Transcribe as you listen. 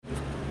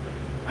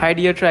Hi,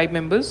 dear tribe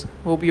members.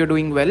 Hope you're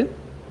doing well.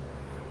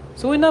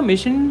 So, in our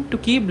mission to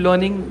keep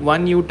learning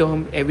one new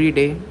term every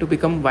day to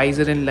become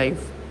wiser in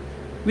life,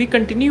 we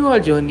continue our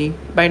journey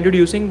by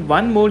introducing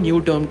one more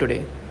new term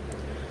today.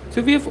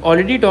 So, we have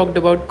already talked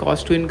about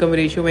cost to income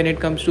ratio when it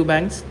comes to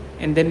banks,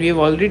 and then we have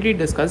already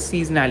discussed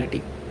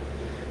seasonality.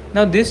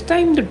 Now, this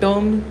time, the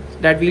term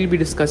that we'll be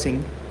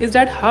discussing is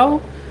that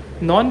how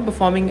non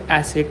performing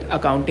asset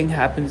accounting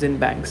happens in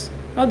banks.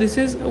 Now, this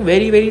is a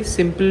very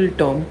simple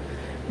term,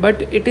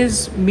 but it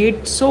is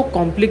made so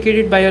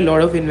complicated by a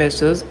lot of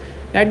investors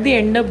that they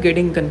end up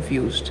getting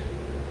confused.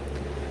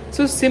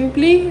 So,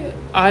 simply,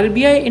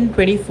 RBI in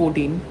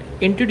 2014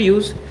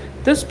 introduced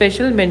the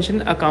special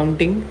mention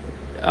accounting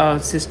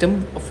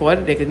system for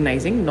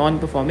recognizing non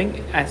performing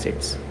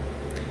assets.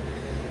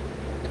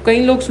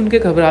 कई लोग सुन के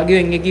घबरा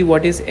गए होंगे कि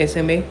what is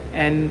SMA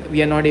and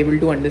we are not able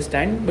to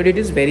understand but it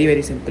is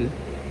very simple.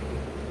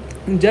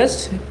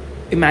 Just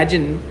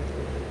imagine,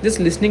 just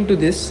listening to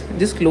this,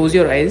 just close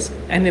your eyes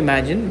and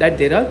imagine that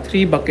there are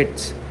three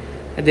buckets.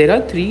 There are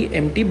three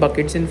empty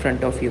buckets in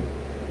front of you.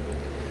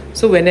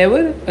 So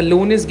whenever a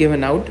loan is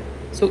given out,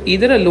 so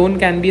either a loan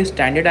can be a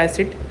standard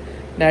asset,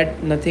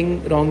 that nothing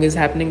wrong is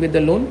happening with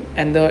the loan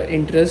and the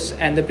interest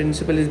and the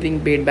principal is being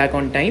paid back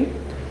on time,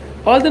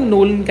 or the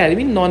loan can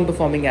be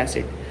non-performing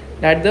asset,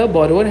 that the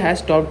borrower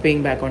has stopped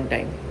paying back on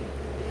time.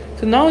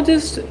 So now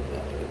just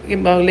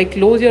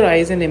close your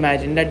eyes and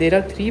imagine that there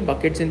are three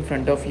buckets in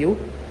front of you,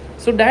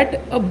 so that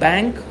a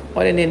bank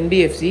or an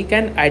NBFC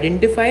can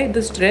identify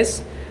the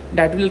stress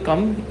that will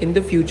come in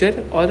the future,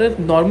 or a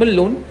normal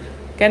loan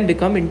can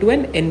become into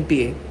an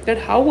NPA. That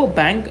how a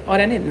bank or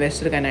an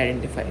investor can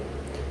identify,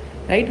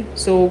 right?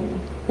 So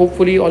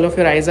hopefully all of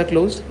your eyes are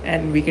closed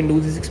and we can do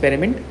this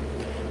experiment.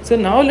 So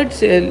now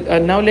let's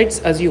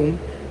assume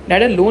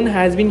that a loan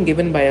has been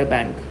given by a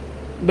bank,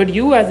 but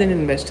you as an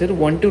investor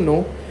want to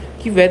know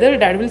whether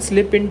that will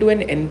slip into an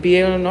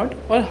NPA or not,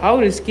 or how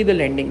risky the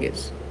lending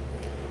is.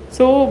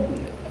 So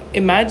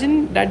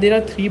imagine that there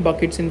are three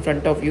buckets in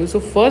front of you. So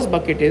first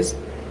bucket is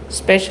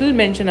special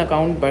mention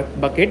account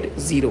bucket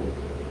 0.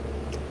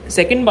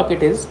 Second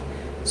bucket is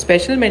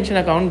special mention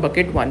account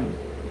bucket 1.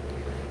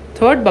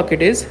 Third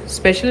bucket is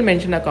special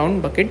mention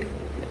account bucket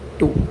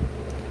 2.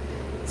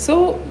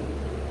 So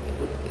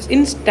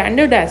in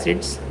standard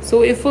assets,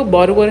 so if a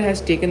borrower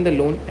has taken the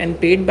loan and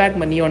paid back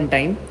money on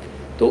time,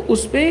 तो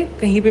उस पर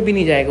कहीं पे भी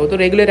नहीं जाएगा, वो तो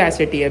रेगुलर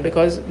एसेट ही है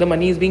because the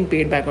money is being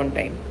paid back on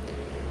time.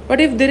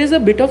 But if there is a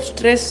bit of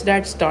stress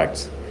that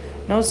starts,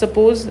 now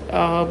suppose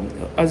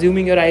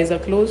assuming your eyes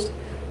are closed,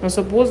 now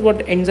suppose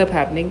what ends up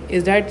happening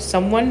is that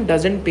someone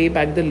doesn't pay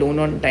back the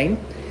loan on time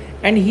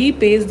and he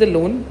pays the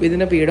loan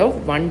within a period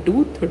of 1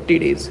 to 30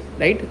 days,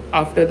 right,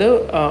 after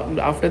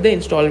the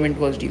installment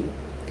was due.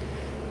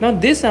 Now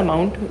this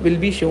amount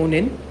will be shown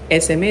in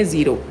SMA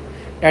 0,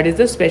 that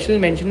is the special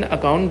mention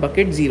account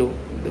bucket 0,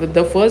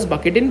 the first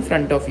bucket in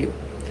front of you.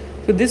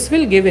 So this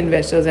will give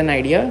investors an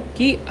idea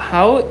ki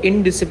how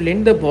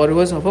indisciplined the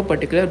borrowers of a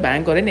particular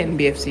bank or an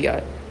NBFC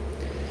are.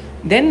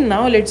 Then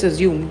now let's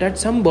assume that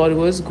some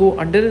borrowers go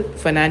under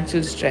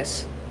financial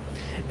stress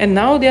and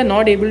now they are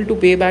not able to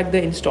pay back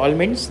the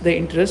installments, the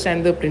interest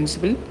and the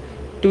principal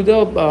to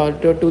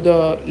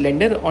the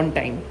lender on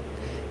time.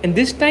 And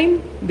this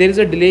time there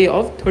is a delay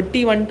of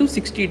 31 to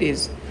 60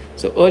 days.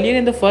 So earlier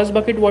in the first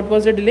bucket, what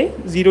was the delay?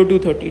 0 to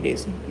 30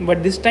 days.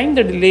 But this time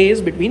the delay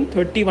is between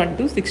 31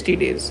 to 60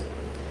 days.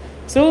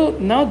 So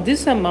now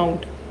this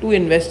amount to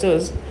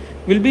investors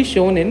will be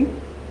shown in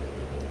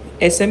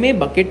SMA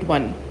bucket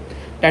 1.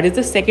 That is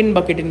the second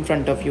bucket in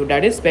front of you.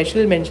 That is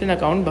special mention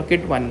account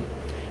bucket 1.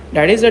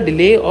 That is a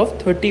delay of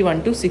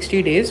 31 to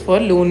 60 days for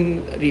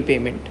loan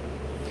repayment.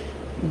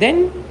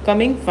 Then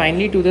coming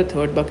finally to the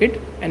third bucket.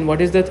 And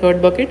what is the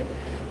third bucket?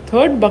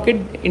 Third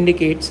bucket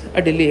indicates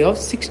a delay of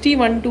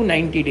 61 to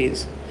 90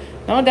 days.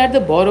 Now that the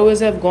borrowers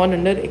have gone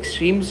under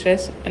extreme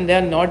stress and they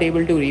are not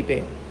able to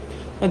repay.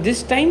 Now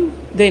this time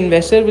the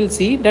investor will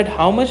see that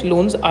how much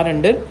loans are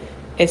under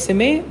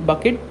SMA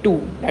bucket 2,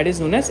 that is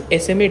known as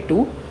SMA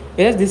 2,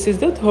 whereas this is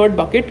the third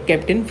bucket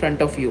kept in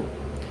front of you.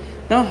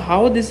 Now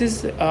how this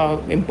is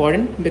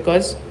important,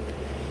 because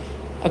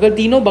अगर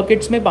तीनों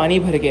buckets में पानी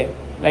भर गया,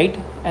 right,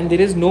 and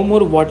there is no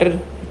more water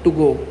to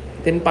go,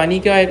 then पानी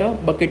क्या आएगा,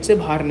 bucket से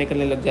बाहर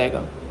निकलने लग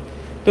जाएगा.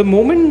 The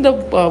moment the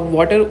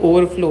water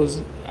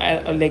overflows,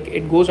 like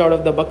it goes out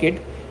of the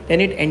bucket,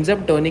 then it ends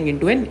up turning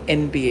into an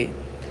NPA.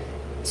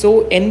 So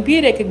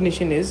NPA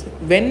recognition is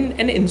when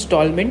an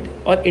installment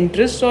or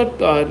interest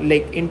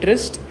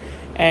interest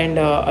and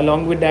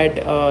along with that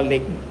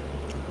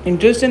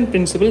interest and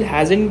principal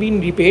hasn't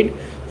been repaid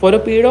for a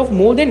period of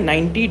more than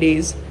 90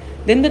 days,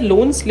 then the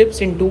loan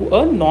slips into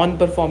a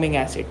non-performing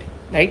asset,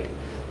 right?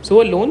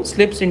 So a loan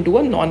slips into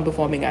a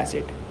non-performing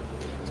asset.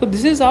 So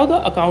this is how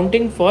the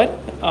accounting for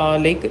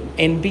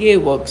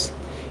NPA works.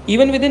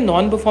 Even within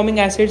non-performing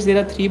assets, there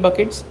are three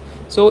buckets.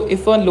 So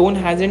if a loan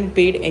hasn't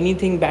paid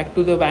anything back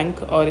to the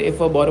bank, or if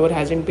a borrower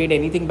hasn't paid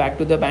anything back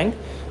to the bank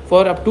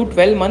for up to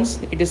 12 months,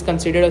 it is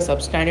considered a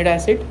substandard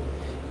asset.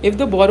 If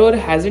the borrower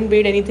hasn't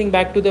paid anything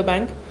back to the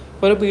bank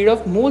For a period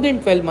of more than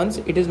 12 months,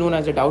 it is known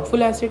as a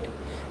doubtful asset.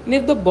 And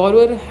if the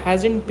borrower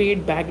hasn't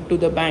paid back to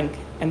the bank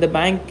and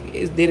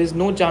there is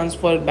no chance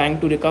for bank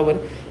to recover,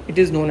 it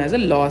is known as a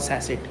loss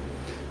asset.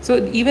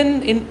 So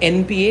even in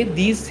NPA,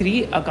 these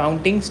three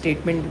accounting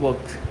statement work,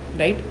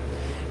 right?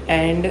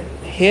 And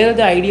here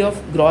the idea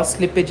of gross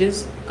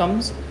slippages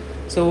comes.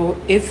 So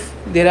if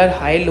there are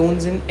high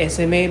loans in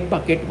SMA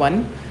bucket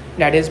 1,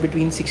 that is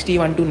between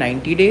 61 to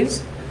 90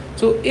 days,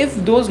 so if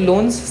those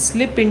loans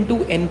slip into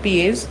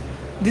NPAs,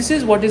 this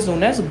is what is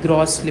known as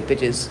gross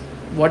slippages.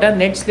 What are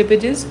net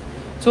slippages?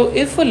 So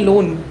if a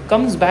loan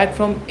comes back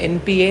from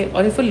NPA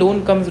or if a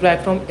loan comes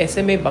back from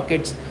SMA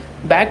buckets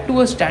back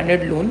to a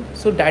standard loan,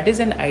 so that is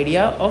an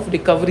idea of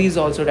recoveries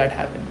also that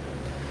happen.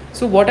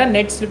 So what are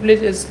net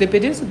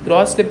slippages?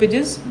 Gross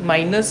slippages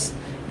minus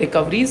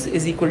recoveries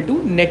is equal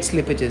to net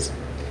slippages.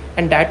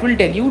 And that will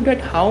tell you that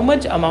how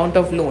much amount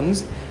of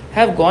loans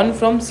have gone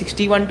from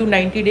 61 to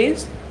 90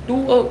 days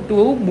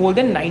to more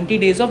than 90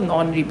 days of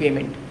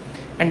non-repayment.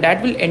 And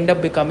that will end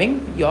up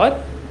becoming your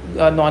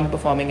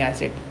non-performing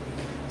asset.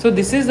 So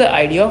this is the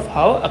idea of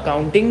how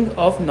accounting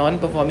of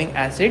non-performing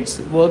assets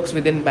works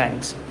within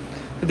banks.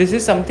 So this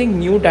is something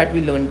new that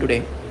we learned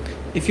today.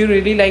 If you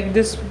really like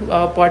this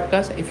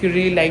podcast, if you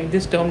really like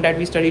this term that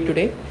we studied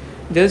today,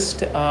 just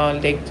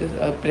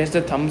press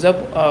the thumbs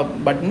up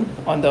button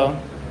on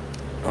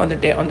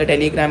the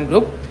Telegram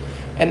group.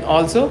 And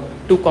also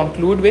to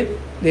conclude with,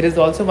 there is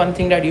also one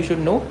thing that you should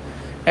know,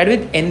 that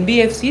with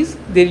NBFCs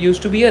there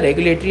used to be a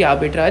regulatory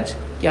arbitrage.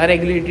 क्या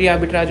regulatory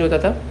arbitrage होता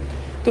था?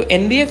 तो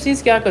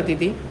NBFCs क्या करती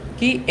थी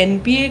कि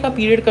NPA का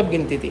period कब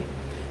गिनती थी?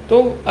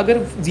 तो अगर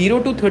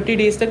 0 to 30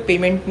 डेज तक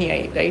पेमेंट नहीं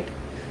आई, राइट,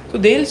 तो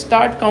they will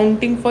start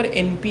counting for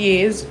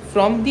NPAs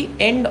from the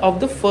end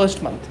of the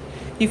first month.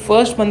 कि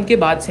फर्स्ट मंथ के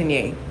बाद से नहीं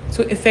आई.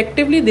 सो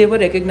effectively they were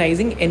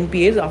recognising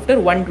NPAs after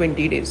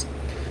 120 days.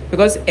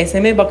 Because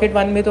SMA bucket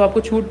 1 में तो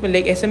आपको छूट मिल,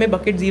 लाइक SMA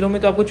बकेट 0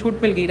 में तो आपको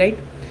छूट मिल गई, राइट.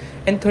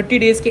 एंड 30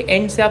 डेज के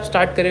एंड से आप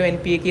स्टार्ट करें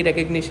NPA की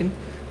रिकग्निशन.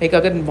 लाइक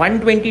अगर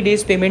 120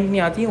 डेज पेमेंट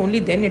नहीं आती, only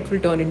then it will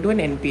turn into an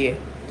NPA.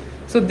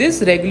 So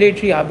this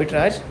regulatory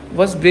arbitrage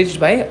was bridged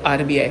by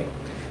RBI.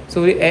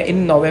 So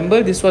in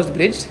November this was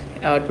bridged,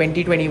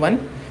 2021.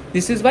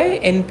 This is why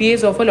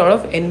NPAs of a lot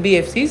of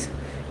NBFCs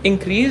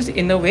increased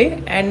in a way,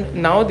 and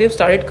now they've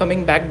started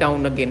coming back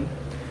down again.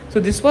 So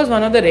this was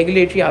one of the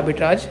regulatory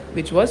arbitrage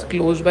which was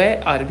closed by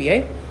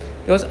RBI.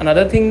 There was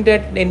another thing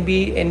that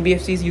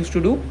NBFCs used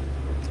to do,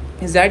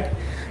 is that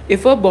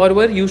if a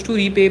borrower used to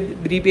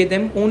repay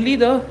them only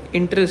the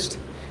interest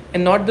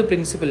and not the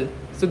principal,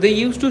 so they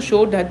used to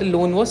show that the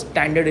loan was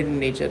standard in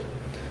nature.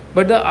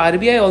 But the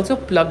RBI also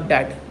plugged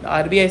that. The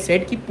RBI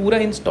said कि पूरा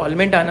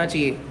instalment आना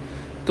चाहिए,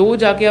 तो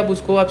जाके आप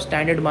उसको आप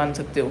standard मान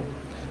सकते हो.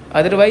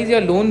 Otherwise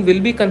your loan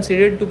will be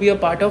considered to be a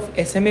part of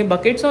SMA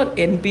buckets or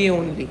NPA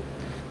only,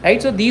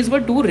 right? So these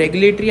were two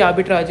regulatory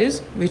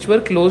arbitrages which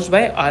were closed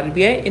by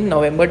RBI in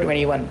November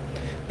 21.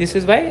 This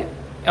is why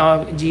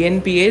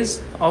GNPAs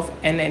of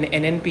and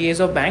NNPAs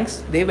of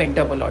banks, they went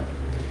up a lot.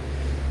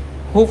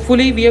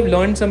 Hopefully we have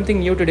learned something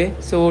new today.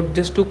 So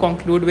just to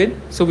conclude with,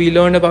 so we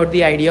learned about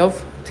the idea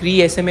of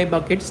 3 SMA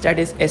buckets, that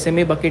is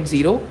SMA bucket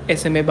 0,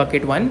 SMA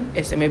bucket 1,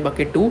 SMA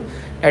bucket 2,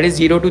 that is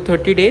 0 to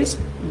 30 days.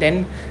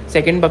 Then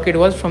second bucket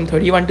was from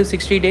 31 to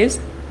 60 days.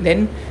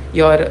 Then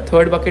your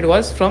third bucket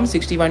was from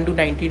 61 to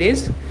 90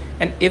 days.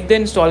 And if the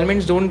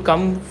installments don't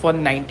come for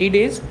 90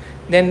 days,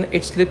 then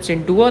it slips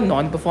into a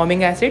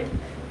non-performing asset.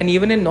 And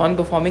even in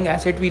non-performing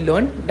asset, we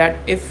learned that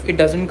if it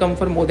doesn't come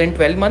for more than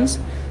 12 months,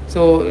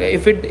 so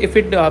if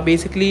it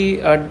basically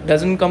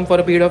doesn't come for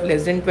a period of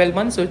less than 12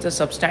 months, so it's a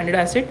substandard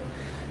asset,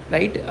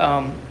 right?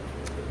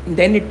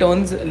 Then it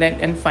turns,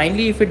 and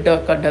finally if it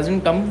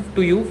doesn't come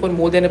to you for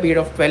more than a period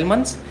of 12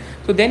 months,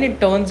 so then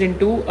it turns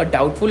into a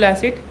doubtful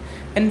asset.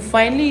 And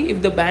finally,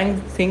 if the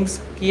bank thinks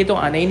कि ये तो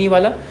आना ही नहीं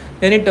वाला,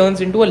 then it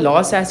turns into a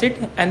loss asset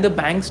and the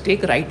banks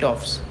take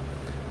write-offs.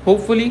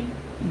 Hopefully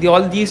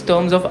all these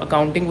terms of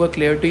accounting were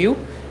clear to you,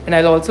 and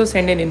I'll also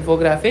send an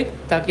infographic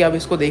ताकि आप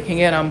इसको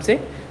देखेंगे आराम से,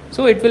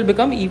 so it will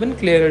become even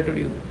clearer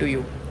to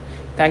you.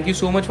 Thank you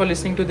so much for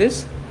listening to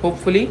this.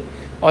 Hopefully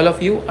all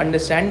of you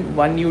understand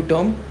one new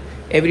term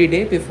every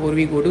day before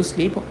we go to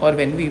sleep or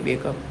when we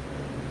wake up.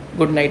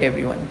 Good night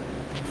everyone.